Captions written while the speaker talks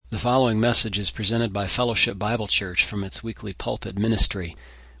following message is presented by Fellowship Bible Church from its weekly pulpit ministry.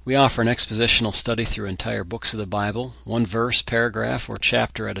 We offer an expositional study through entire books of the Bible, one verse, paragraph, or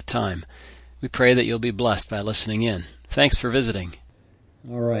chapter at a time. We pray that you'll be blessed by listening in. Thanks for visiting.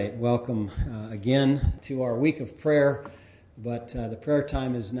 All right, welcome again to our week of prayer, but the prayer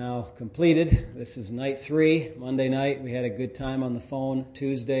time is now completed. This is night 3, Monday night. We had a good time on the phone,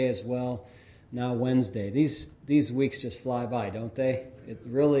 Tuesday as well. Now Wednesday. These weeks just fly by, don't they? It's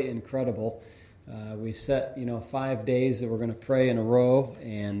really incredible. We set 5 days that we're going to pray in a row,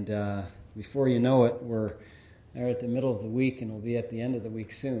 and before you know it, we're at the middle of the week, and we'll be at the end of the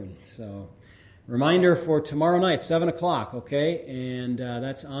week soon. So, reminder for tomorrow night, 7 o'clock, okay? And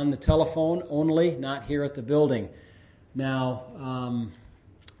that's on the telephone only, not here at the building. Now,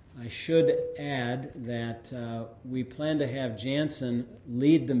 I should add that we plan to have Jansen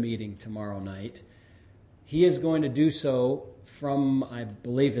lead the meeting tomorrow night. He is going to do so from, I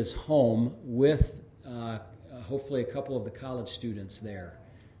believe, his home with hopefully a couple of the college students there.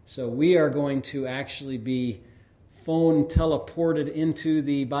 So we are going to actually be phone teleported into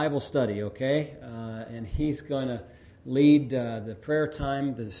the Bible study, okay? And he's going to lead the prayer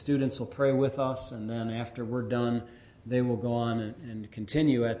time. The students will pray with us, and then after we're done, they will go on and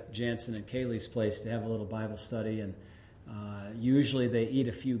continue at Jansen and Kaylee's place to have a little Bible study. And usually they eat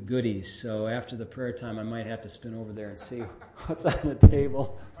a few goodies. So after the prayer time, I might have to spin over there and see what's on the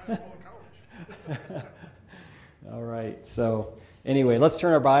table. All right. So anyway, let's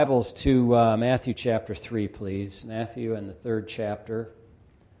turn our Bibles to Matthew chapter 3, please. Matthew and the 3rd chapter.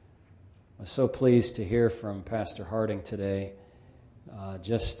 I'm so pleased to hear from Pastor Harding today.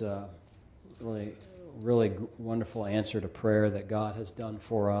 Really wonderful answer to prayer that God has done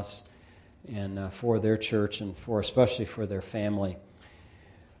for us and for their church and especially for their family.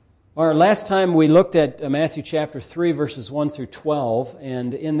 All right, last time we looked at Matthew chapter 3, verses 1 through 12,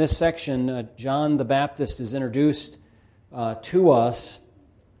 and in this section, John the Baptist is introduced to us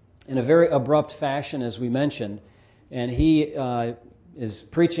in a very abrupt fashion, as we mentioned, and he is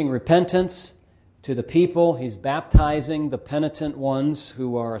preaching repentance to the people. He's baptizing the penitent ones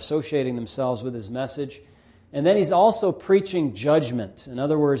who are associating themselves with his message. And then he's also preaching judgment. In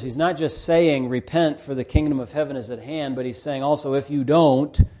other words, he's not just saying, repent for the kingdom of heaven is at hand, but he's saying also, if you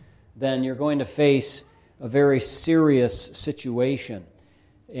don't, then you're going to face a very serious situation.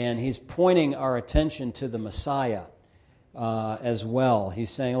 And he's pointing our attention to the Messiah as well. He's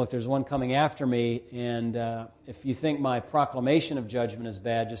saying, look, there's one coming after me, and if you think my proclamation of judgment is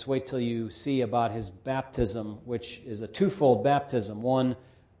bad, just wait till you see about his baptism, which is a twofold baptism, one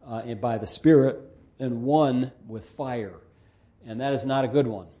by the Spirit and one with fire. And that is not a good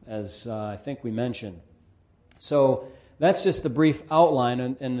one, as I think we mentioned. So that's just a brief outline,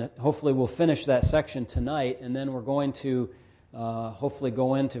 and hopefully we'll finish that section tonight, and then we're going to hopefully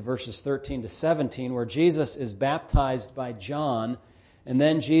go into verses 13 to 17, where Jesus is baptized by John, and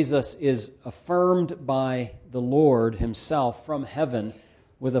then Jesus is affirmed by the Lord himself from heaven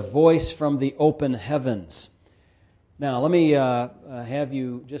with a voice from the open heavens. Now, let me have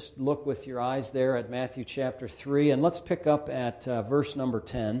you just look with your eyes there at Matthew chapter 3, and let's pick up at verse number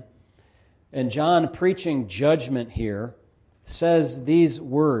 10. And John, preaching judgment here, says these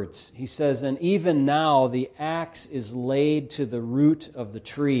words. He says, and even now the axe is laid to the root of the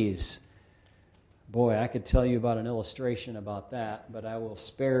trees. Boy, I could tell you about an illustration about that, but I will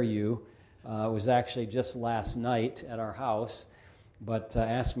spare you. It was actually just last night at our house, but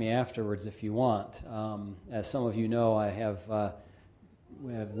ask me afterwards if you want. As some of you know, I have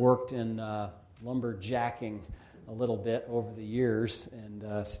worked in lumberjacking a little bit over the years,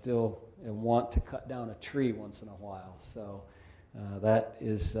 and still want to cut down a tree once in a while. So that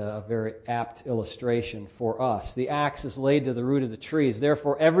is a very apt illustration for us. The axe is laid to the root of the trees.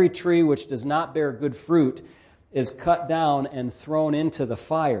 Therefore, every tree which does not bear good fruit is cut down and thrown into the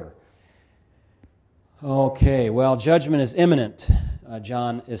fire. Okay, well, judgment is imminent,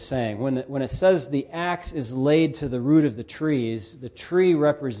 John is saying. When it says the axe is laid to the root of the trees, the tree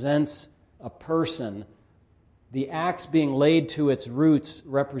represents a person. The axe being laid to its roots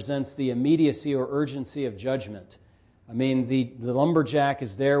represents the immediacy or urgency of judgment. I mean, the lumberjack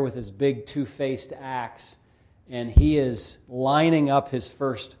is there with his big two-faced axe, and he is lining up his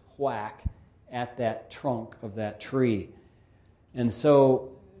first whack at that trunk of that tree. And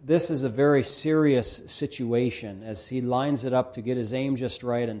so this is a very serious situation as he lines it up to get his aim just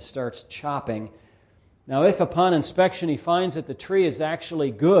right and starts chopping. Now, if upon inspection he finds that the tree is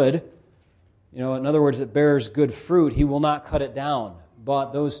actually good, in other words, it bears good fruit, he will not cut it down.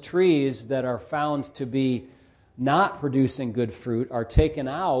 But those trees that are found to be not producing good fruit are taken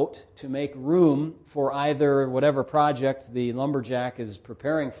out to make room for either whatever project the lumberjack is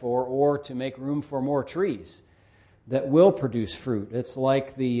preparing for, or to make room for more trees that will produce fruit. It's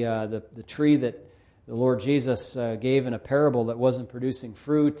like the tree that the Lord Jesus gave in a parable that wasn't producing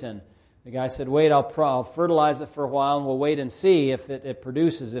fruit, and the guy said, wait, I'll fertilize it for a while, and we'll wait and see if it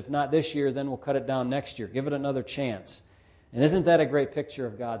produces. If not this year, then we'll cut it down next year. Give it another chance. And isn't that a great picture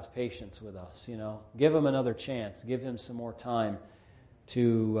of God's patience with us? You know, give him another chance. Give him some more time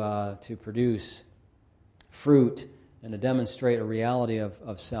to produce fruit and to demonstrate a reality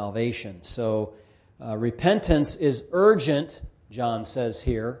of salvation. So repentance is urgent, John says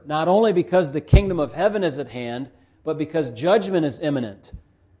here, not only because the kingdom of heaven is at hand, but because judgment is imminent.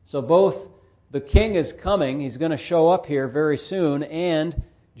 So both the king is coming, he's going to show up here very soon, and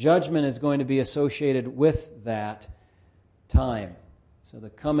judgment is going to be associated with that time. So the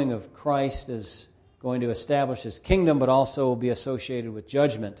coming of Christ is going to establish his kingdom, but also will be associated with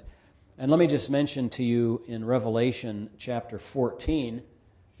judgment. And let me just mention to you in Revelation chapter 14, if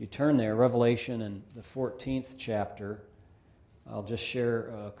you turn there, Revelation in the 14th chapter, I'll just share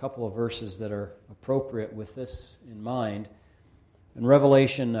a couple of verses that are appropriate with this in mind. In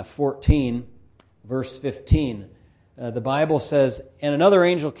Revelation 14, verse 15, the Bible says, "And another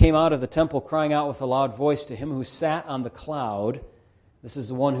angel came out of the temple, crying out with a loud voice to him who sat on the cloud." This is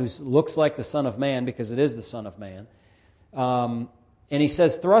the one who looks like the Son of Man, because it is the Son of Man. And he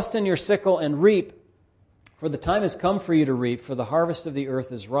says, "Thrust in your sickle and reap, for the time has come for you to reap, for the harvest of the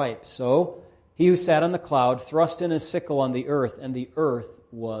earth is ripe." So he who sat on the cloud thrust in his sickle on the earth, and the earth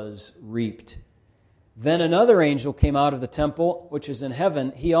was reaped. Then another angel came out of the temple, which is in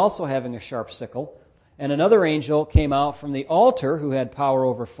heaven, he also having a sharp sickle. And another angel came out from the altar, who had power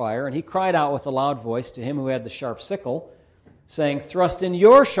over fire, and he cried out with a loud voice to him who had the sharp sickle, saying, "Thrust in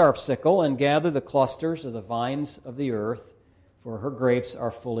your sharp sickle and gather the clusters of the vines of the earth, for her grapes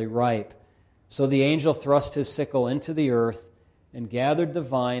are fully ripe." So the angel thrust his sickle into the earth and gathered the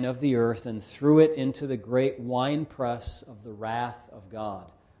vine of the earth and threw it into the great winepress of the wrath of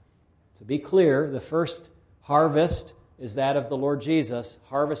God. To be clear, the first harvest is that of the Lord Jesus,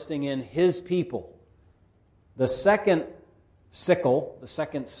 harvesting in his people. The second sickle, the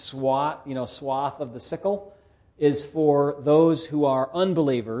second swath of the sickle, is for those who are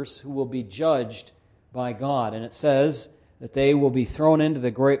unbelievers, who will be judged by God. And it says that they will be thrown into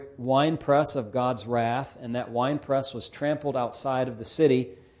the great winepress of God's wrath, and that winepress was trampled outside of the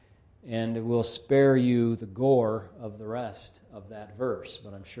city, and it will spare you the gore of the rest of that verse.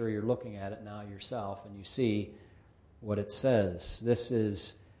 But I'm sure you're looking at it now yourself, and you see what it says. This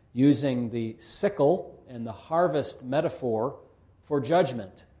is using the sickle and the harvest metaphor for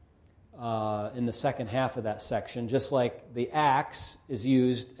judgment in the second half of that section, just like the axe is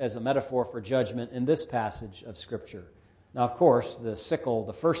used as a metaphor for judgment in this passage of Scripture. Now, of course, the sickle,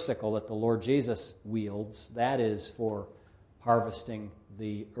 the first sickle that the Lord Jesus wields, that is for harvesting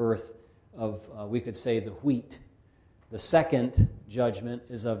the earth of, we could say, the wheat. The second judgment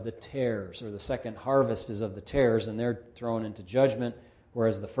is of the tares, or the second harvest is of the tares, and they're thrown into judgment,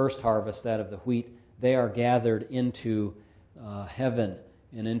 whereas the first harvest, that of the wheat, they are gathered into heaven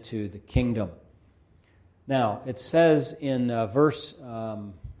and into the kingdom. Now, it says in verse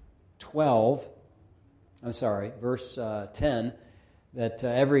 10, that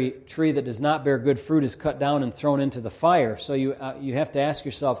every tree that does not bear good fruit is cut down and thrown into the fire. So you have to ask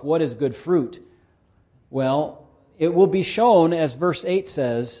yourself, what is good fruit? Well, it will be shown, as verse 8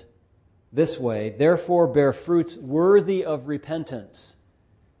 says, this way, "Therefore bear fruits worthy of repentance."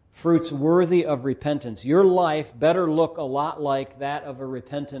 Fruits worthy of repentance. Your life better look a lot like that of a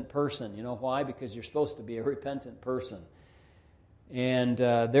repentant person. You know why? Because you're supposed to be a repentant person. And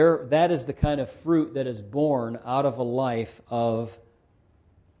that is the kind of fruit that is born out of a life of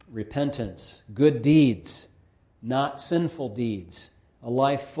repentance. Good deeds, not sinful deeds. A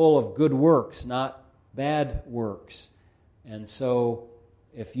life full of good works, not bad works. And so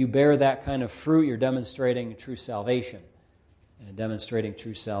if you bear that kind of fruit, you're demonstrating true salvation. And demonstrating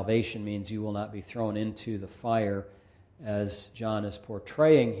true salvation means you will not be thrown into the fire, as John is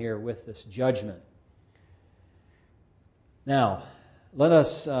portraying here with this judgment. Now, let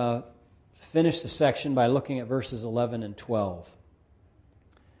us finish the section by looking at verses 11 and 12.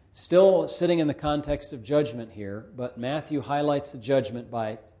 Still sitting in the context of judgment here, but Matthew highlights the judgment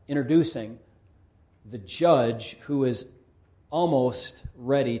by introducing the judge who is almost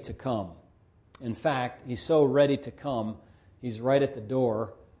ready to come. In fact, he's so ready to come, he's right at the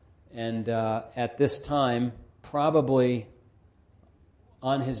door, and at this time, probably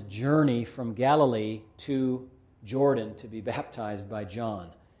on his journey from Galilee to Jordan to be baptized by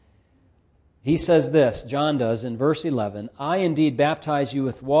John. He says this, John does, in verse 11, I indeed baptize you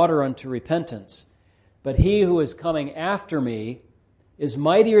with water unto repentance, but he who is coming after me is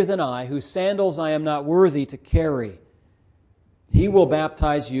mightier than I, whose sandals I am not worthy to carry. He will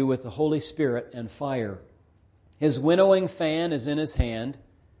baptize you with the Holy Spirit and fire. His winnowing fan is in his hand,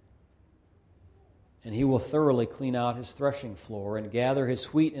 and he will thoroughly clean out his threshing floor and gather his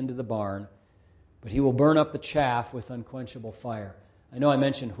wheat into the barn, but he will burn up the chaff with unquenchable fire. I know I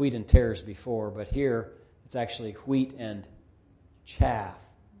mentioned wheat and tares before, but here it's actually wheat and chaff.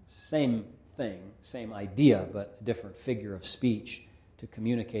 Same thing, same idea, but a different figure of speech to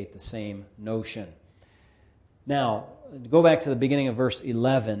communicate the same notion. Now, go back to the beginning of verse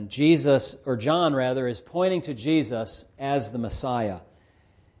 11. John is pointing to Jesus as the Messiah.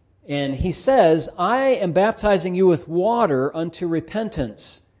 And he says, I am baptizing you with water unto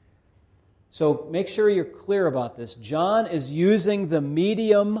repentance. So make sure you're clear about this. John is using the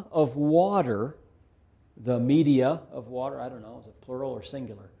medium of water, the media of water. I don't know, is it plural or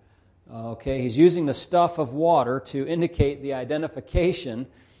singular? He's using the stuff of water to indicate the identification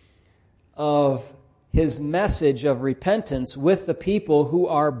of his message of repentance with the people who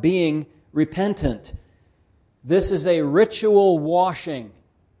are being repentant. This is a ritual washing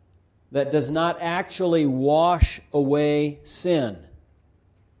that does not actually wash away sin.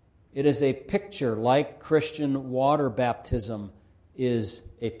 It is a picture, like Christian water baptism is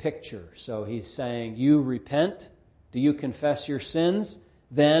a picture. So he's saying, you repent? Do you confess your sins?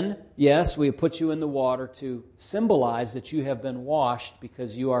 Then, yes, we put you in the water to symbolize that you have been washed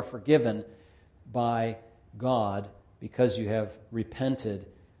because you are forgiven by God because you have repented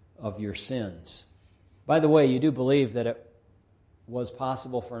of your sins. By the way, you do believe that it was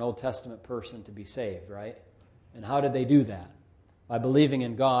possible for an Old Testament person to be saved, right? And how did they do that? By believing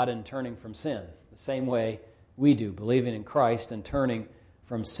in God and turning from sin. The same way we do, believing in Christ and turning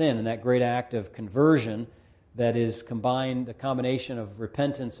from sin. And that great act of conversion that is the combination of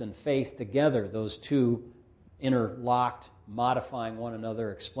repentance and faith together, those two interlocked, modifying one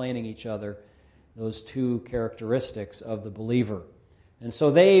another, explaining each other, those two characteristics of the believer. And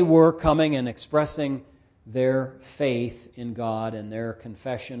so they were coming and expressing their faith in God and their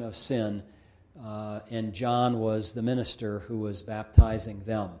confession of sin, and John was the minister who was baptizing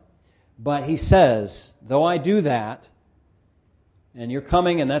them. But he says, though I do that, and you're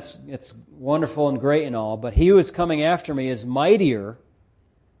coming, and it's wonderful and great and all, but he who is coming after me is mightier,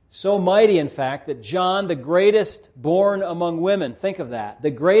 so mighty, in fact, that John, the greatest born among women, think of that, the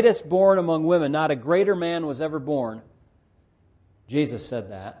greatest born among women, not a greater man was ever born. Jesus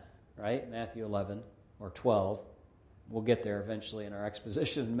said that, right? Matthew 11 or 12. We'll get there eventually in our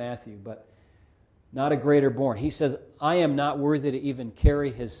exposition in Matthew, but not a greater born. He says, I am not worthy to even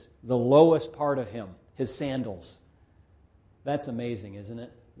carry the lowest part of him, his sandals. That's amazing, isn't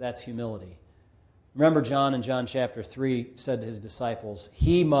it? That's humility. Remember John in John chapter 3 said to his disciples,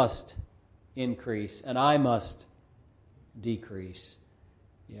 he must increase and I must decrease.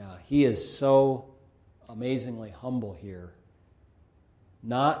 Yeah, he is so amazingly humble here.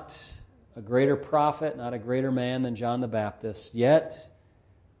 Not a greater prophet, not a greater man than John the Baptist, yet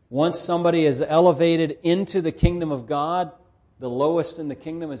once somebody is elevated into the kingdom of God, the lowest in the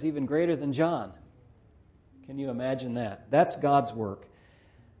kingdom is even greater than John. Can you imagine that? That's God's work.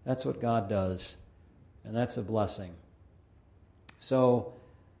 That's what God does. And that's a blessing. So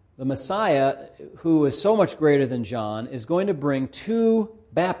the Messiah, who is so much greater than John, is going to bring two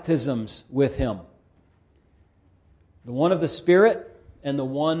baptisms with him. The one of the Spirit and the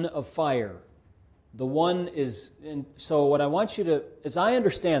one of fire. The one is, and so what I want you to, as I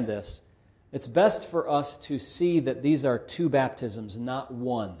understand this, it's best for us to see that these are two baptisms, not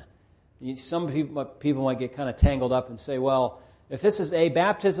one. Some people might get kind of tangled up and say, well, if this is a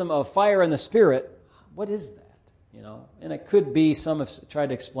baptism of fire and the Spirit, what is that? And it could be, some have tried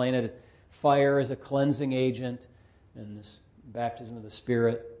to explain it, fire is a cleansing agent, and this baptism of the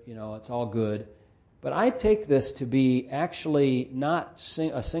Spirit, it's all good. But I take this to be actually not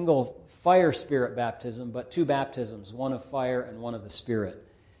a single fire Spirit baptism, but two baptisms, one of fire and one of the Spirit.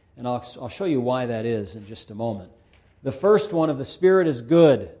 And I'll show you why that is in just a moment. The first one of the Spirit is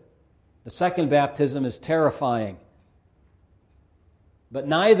good. The second baptism is terrifying. But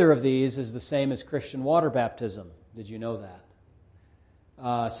neither of these is the same as Christian water baptism. Did you know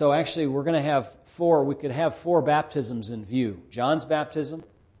that? So actually we're going to have we could have four baptisms in view. John's baptism,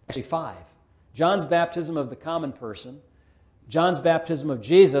 actually five. John's baptism of the common person, John's baptism of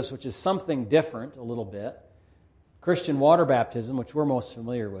Jesus, which is something different a little bit, Christian water baptism, which we're most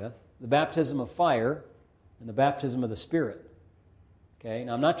familiar with, the baptism of fire, and the baptism of the Spirit. Okay,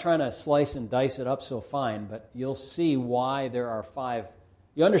 now I'm not trying to slice and dice it up so fine, but you'll see why there are five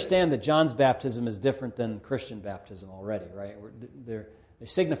you understand that John's baptism is different than Christian baptism already, right? They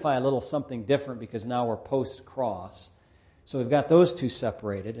signify a little something different because now we're post-cross. So we've got those two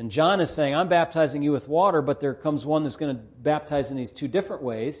separated. And John is saying, I'm baptizing you with water, but there comes one that's going to baptize in these two different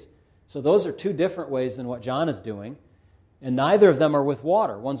ways. So those are two different ways than what John is doing. And neither of them are with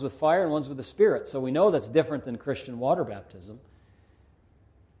water. One's with fire and one's with the Spirit. So we know that's different than Christian water baptism.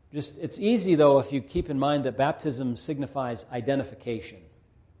 It's easy, though, if you keep in mind that baptism signifies identification.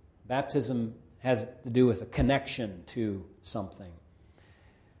 Baptism has to do with a connection to something.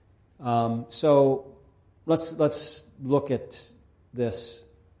 So let's look at this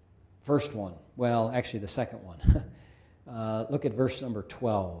first one. Well, actually, the second one. Look at verse number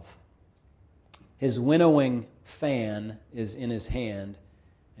 12. His winnowing fan is in his hand,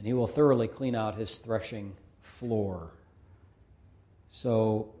 and he will thoroughly clean out his threshing floor.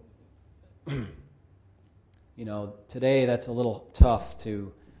 So, today that's a little tough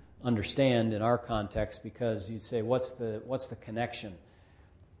to understand in our context because you'd say, what's the connection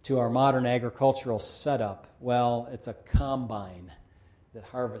to our modern agricultural setup? Well, it's a combine that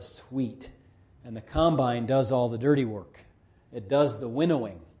harvests wheat, and the combine does all the dirty work. It does the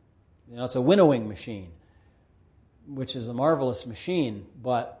winnowing. It's a winnowing machine, which is a marvelous machine,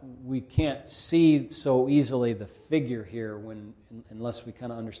 but we can't see so easily the figure here unless we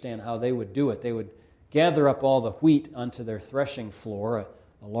kind of understand how they would do it. They would gather up all the wheat onto their threshing floor,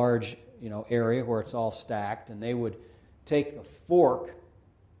 a large area where it's all stacked, and they would take a fork.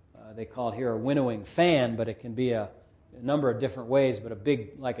 They call it here a winnowing fan, but it can be a number of different ways, but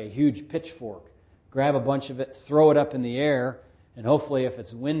like a huge pitchfork. Grab a bunch of it, throw it up in the air, and hopefully if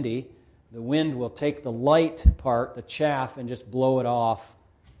it's windy, the wind will take the light part, the chaff, and just blow it off.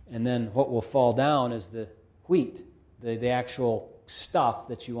 And then what will fall down is the wheat, the actual stuff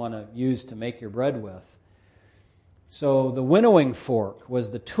that you want to use to make your bread with. So the winnowing fork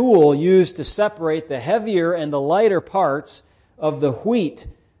was the tool used to separate the heavier and the lighter parts of the wheat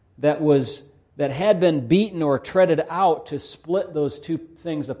that had been beaten or treaded out to split those two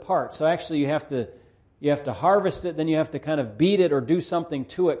things apart. So actually you have to harvest it, then you have to kind of beat it or do something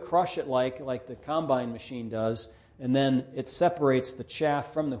to it, crush it like the combine machine does, and then it separates the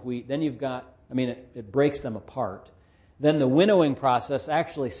chaff from the wheat. Then it breaks them apart. Then the winnowing process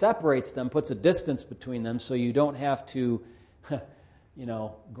actually separates them, puts a distance between them so you don't have to,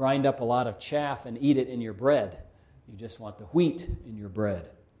 grind up a lot of chaff and eat it in your bread. You just want the wheat in your bread.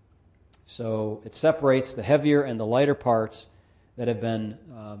 So it separates the heavier and the lighter parts that have been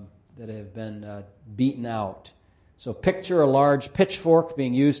beaten out. So picture a large pitchfork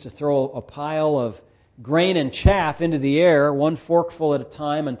being used to throw a pile of grain and chaff into the air, one forkful at a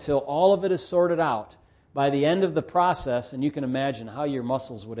time, until all of it is sorted out. By the end of the process, and you can imagine how your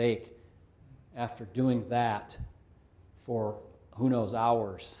muscles would ache after doing that for who knows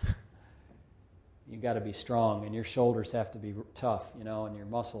hours. You've got to be strong, and your shoulders have to be tough, and your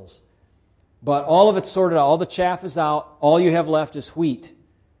muscles. But all of it's sorted out. All the chaff is out. All you have left is wheat,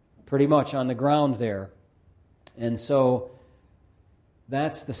 pretty much on the ground there. And so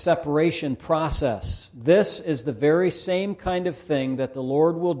that's the separation process. This is the very same kind of thing that the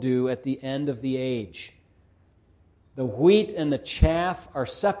Lord will do at the end of the age. The wheat and the chaff are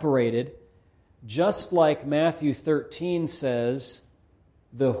separated, just like Matthew 13 says,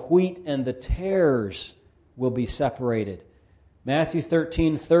 the wheat and the tares will be separated. Matthew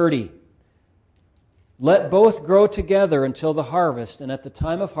 13:30. Let both grow together until the harvest, and at the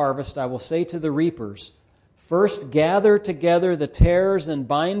time of harvest I will say to the reapers, first gather together the tares and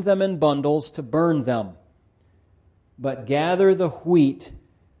bind them in bundles to burn them, but gather the wheat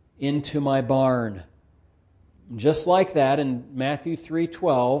into my barn. Just like that, in Matthew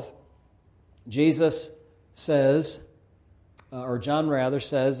 3:12, Jesus says, or John rather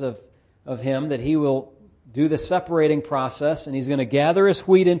says of him that he will do the separating process, and he's going to gather his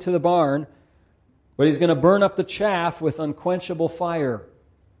wheat into the barn, but he's going to burn up the chaff with unquenchable fire.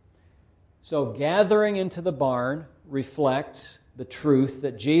 So gathering into the barn reflects the truth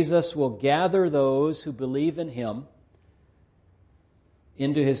that Jesus will gather those who believe in him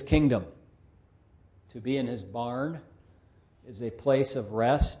into his kingdom. To be in his barn is a place of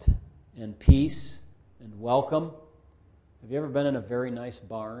rest and peace and welcome. Have you ever been in a very nice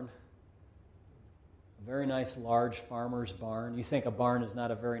barn? A very nice large farmer's barn? You think a barn is not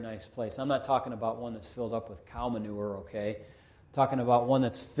a very nice place. I'm not talking about one that's filled up with cow manure, okay? I'm talking about one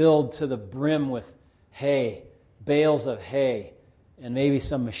that's filled to the brim with hay, bales of hay, and maybe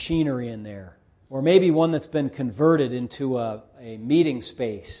some machinery in there. Or maybe one that's been converted into a meeting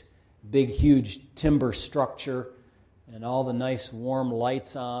space, big, huge timber structure, and all the nice warm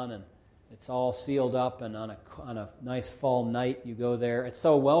lights on, It's all sealed up, and on a nice fall night you go there. It's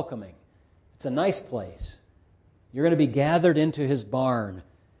so welcoming. It's a nice place. You're going to be gathered into His barn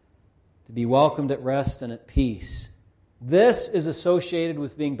to be welcomed at rest and at peace. This is associated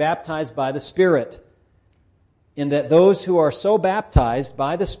with being baptized by the Spirit, in that those who are so baptized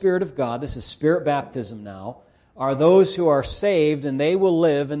by the Spirit of God, this is Spirit baptism now, are those who are saved, and they will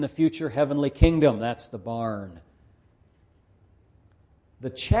live in the future heavenly kingdom. That's the barn. The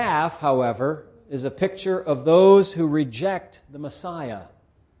chaff, however, is a picture of those who reject the Messiah.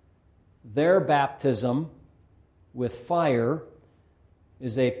 Their baptism with fire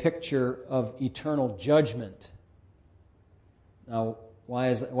is a picture of eternal judgment. Now,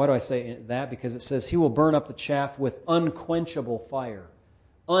 why do I say that? Because it says He will burn up the chaff with unquenchable fire,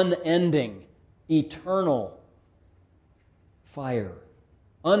 unending, eternal fire,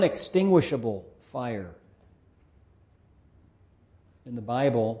 unextinguishable fire. In the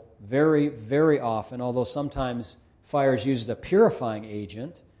Bible, very, very often, although sometimes fire is used as a purifying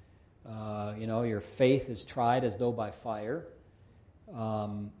agent, your faith is tried as though by fire.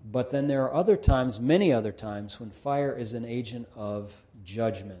 But then there are other times, many other times, when fire is an agent of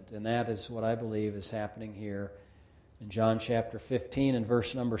judgment. And that is what I believe is happening here in John chapter 15 and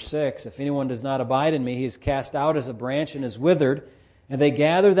verse number 6. If anyone does not abide in me, he is cast out as a branch and is withered, and they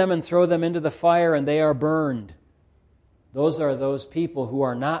gather them and throw them into the fire, and they are burned. Those are those people who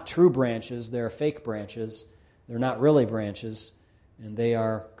are not true branches. They're fake branches. They're not really branches, and they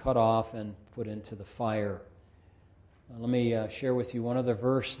are cut off and put into the fire. Let me share with you one other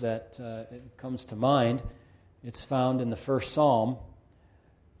verse that comes to mind. It's found in the first Psalm.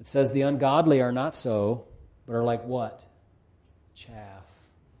 It says, "The ungodly are not so, but are like what? Chaff,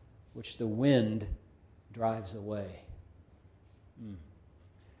 which the wind drives away."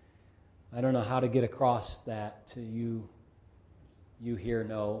 I don't know how to get across that to you. You here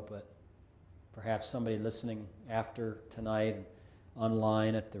know, but perhaps somebody listening after tonight and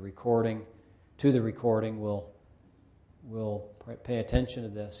online at the recording, will pay attention to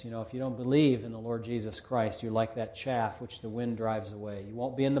this. If you don't believe in the Lord Jesus Christ, you're like that chaff which the wind drives away. You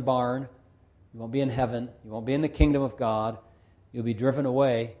won't be in the barn. You won't be in heaven. You won't be in the kingdom of God. You'll be driven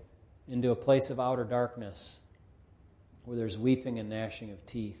away into a place of outer darkness where there's weeping and gnashing of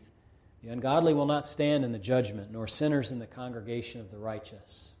teeth. The ungodly will not stand in the judgment, nor sinners in the congregation of the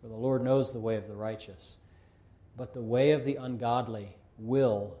righteous. For the Lord knows the way of the righteous, but the way of the ungodly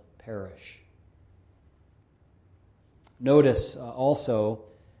will perish. Notice also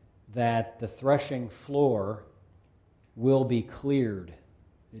that the threshing floor will be cleared.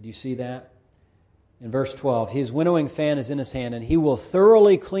 Did you see that? In verse 12, his winnowing fan is in his hand, and he will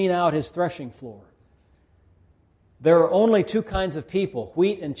thoroughly clean out his threshing floor. There are only two kinds of people,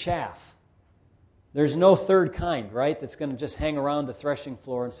 wheat and chaff. There's no third kind, right, that's going to just hang around the threshing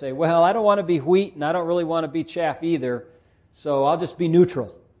floor and say, well, I don't want to be wheat and I don't really want to be chaff either, so I'll just be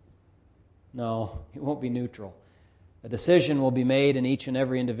neutral. No, it won't be neutral. A decision will be made in each and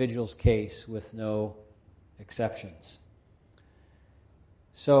every individual's case with no exceptions.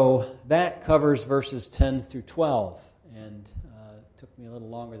 So that covers verses 10 through 12, and it took me a little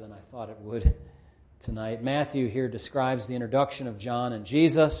longer than I thought it would tonight. Matthew here describes the introduction of John and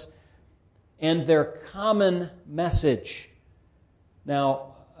Jesus and their common message.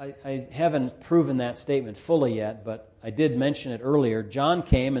 Now, I haven't proven that statement fully yet, but I did mention it earlier. John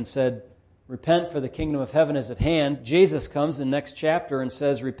came and said, "Repent, for the kingdom of heaven is at hand." Jesus comes in the next chapter and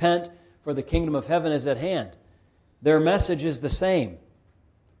says, "Repent, for the kingdom of heaven is at hand." Their message is the same.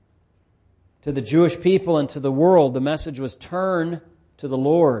 To the Jewish people and to the world, the message was turn to the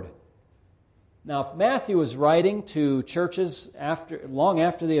Lord. Now, Matthew was writing to churches long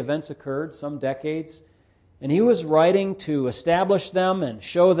after the events occurred, some decades, and he was writing to establish them and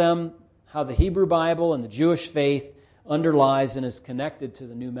show them how the Hebrew Bible and the Jewish faith underlies and is connected to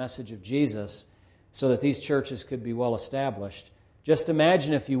the new message of Jesus so that these churches could be well established. Just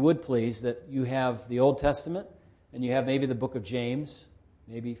imagine, if you would please, that you have the Old Testament and you have maybe the book of James,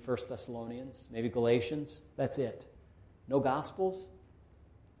 maybe 1 Thessalonians, maybe Galatians. That's it. No Gospels.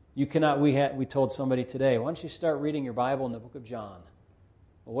 You cannot. We told somebody today, why don't you start reading your Bible in the book of John?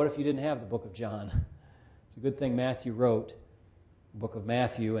 Well, what if you didn't have the book of John? It's a good thing Matthew wrote the book of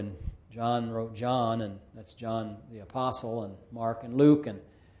Matthew, and John wrote John, and that's John the Apostle, and Mark and Luke, and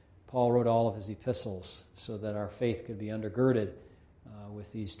Paul wrote all of his epistles so that our faith could be undergirded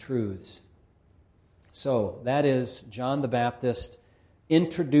with these truths. So that is John the Baptist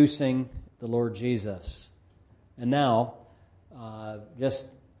introducing the Lord Jesus. And now, just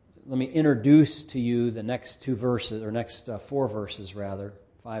let me introduce to you the next two verses, or next 4 verses rather,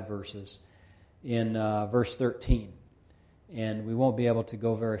 5 verses, in verse 13. And we won't be able to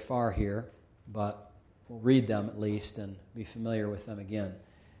go very far here, but we'll read them at least and be familiar with them again.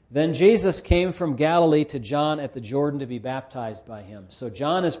 Then Jesus came from Galilee to John at the Jordan to be baptized by him. So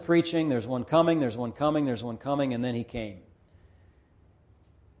John is preaching, there's one coming, there's one coming, there's one coming, and then he came.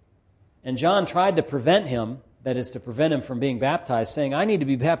 And John tried to prevent him, that is to prevent him from being baptized, saying, I need to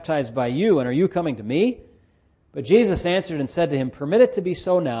be baptized by you, and are you coming to me? But Jesus answered and said to him, Permit it to be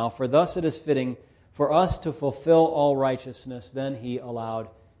so now, for thus it is fitting for us to fulfill all righteousness. Then he allowed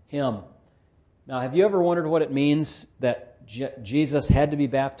him. Now, have you ever wondered what it means that Jesus had to be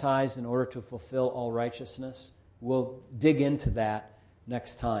baptized in order to fulfill all righteousness? We'll dig into that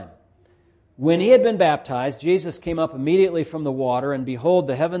next time. When he had been baptized, Jesus came up immediately from the water, and behold,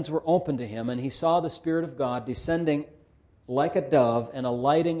 the heavens were opened to him, and he saw the Spirit of God descending like a dove and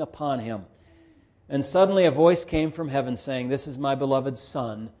alighting upon him. And suddenly a voice came from heaven saying, This is my beloved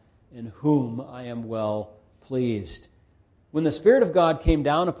Son, in whom I am well pleased. When the Spirit of God came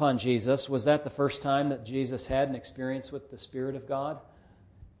down upon Jesus, was that the first time that Jesus had an experience with the Spirit of God?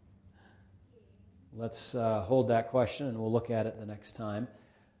 Let's hold that question and we'll look at it the next time.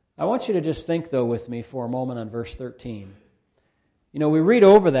 I want you to just think, though, with me for a moment on verse 13. You know, we read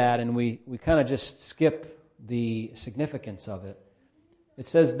over that and we kind of just skip the significance of it. It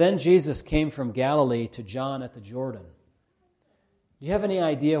says, Then Jesus came from Galilee to John at the Jordan. Do you have any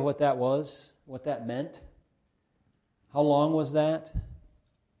idea what that was? What that meant? How long was that?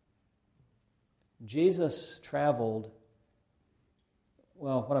 Jesus traveled,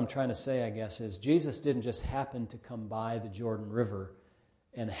 well, what I'm trying to say, I guess, is Jesus didn't just happen to come by the Jordan River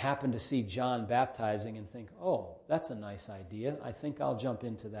and happen to see John baptizing and think, oh, that's a nice idea. I think I'll jump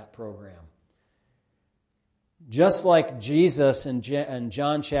into that program. Just like Jesus in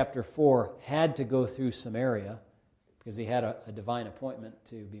John chapter 4 had to go through Samaria because he had a divine appointment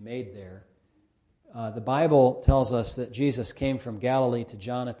to be made there, the Bible tells us that Jesus came from Galilee to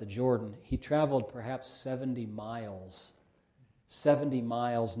John at the Jordan. He traveled perhaps 70 miles. 70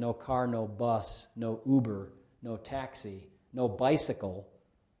 miles, no car, no bus, no Uber, no taxi, no bicycle,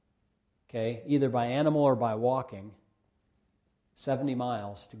 okay, either by animal or by walking, 70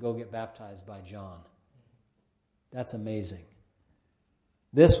 miles to go get baptized by John. That's amazing.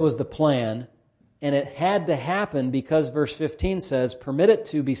 This was the plan, and it had to happen because verse 15 says, Permit it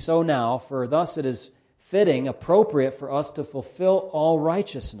to be so now, for thus it is fitting, appropriate for us to fulfill all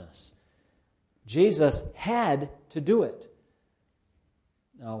righteousness. Jesus had to do it.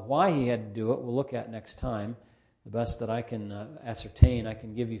 Now, why he had to do it, we'll look at next time. The best that I can ascertain, I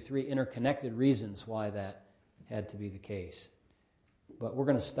can give you 3 interconnected reasons why that had to be the case. But we're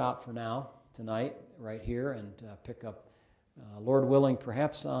going to stop for now, tonight, right here, and pick up, Lord willing,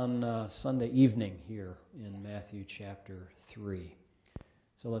 perhaps on Sunday evening here in Matthew chapter 3.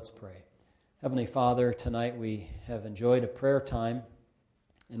 So let's pray. Heavenly Father, tonight we have enjoyed a prayer time,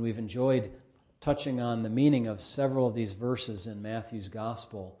 and we've enjoyed touching on the meaning of several of these verses in Matthew's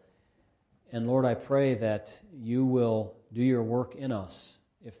gospel. And Lord, I pray that you will do your work in us.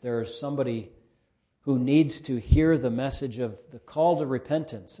 If there is somebody who needs to hear the message of the call to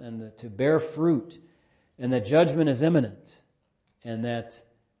repentance and to bear fruit, and that judgment is imminent, and that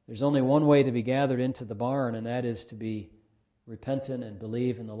there's only one way to be gathered into the barn, and that is to be repentant and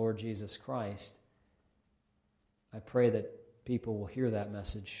believe in the Lord Jesus Christ, I pray that people will hear that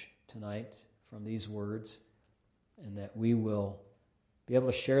message tonight from these words, and that we will be able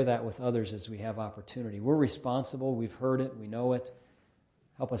to share that with others as we have opportunity. We're responsible. We've heard it. We know it.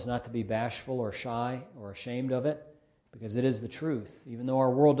 Help us not to be bashful or shy or ashamed of it, because it is the truth. Even though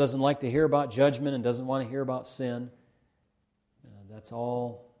our world doesn't like to hear about judgment and doesn't want to hear about sin, that's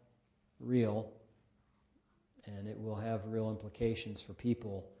all real, and it will have real implications for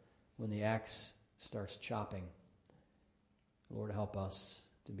people when the axe starts chopping. Lord, help us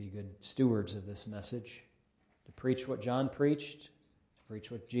to be good stewards of this message, to preach what John preached, to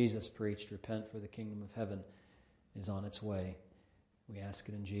preach what Jesus preached. Repent, for the kingdom of heaven is on its way. We ask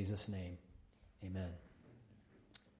it in Jesus' name. Amen.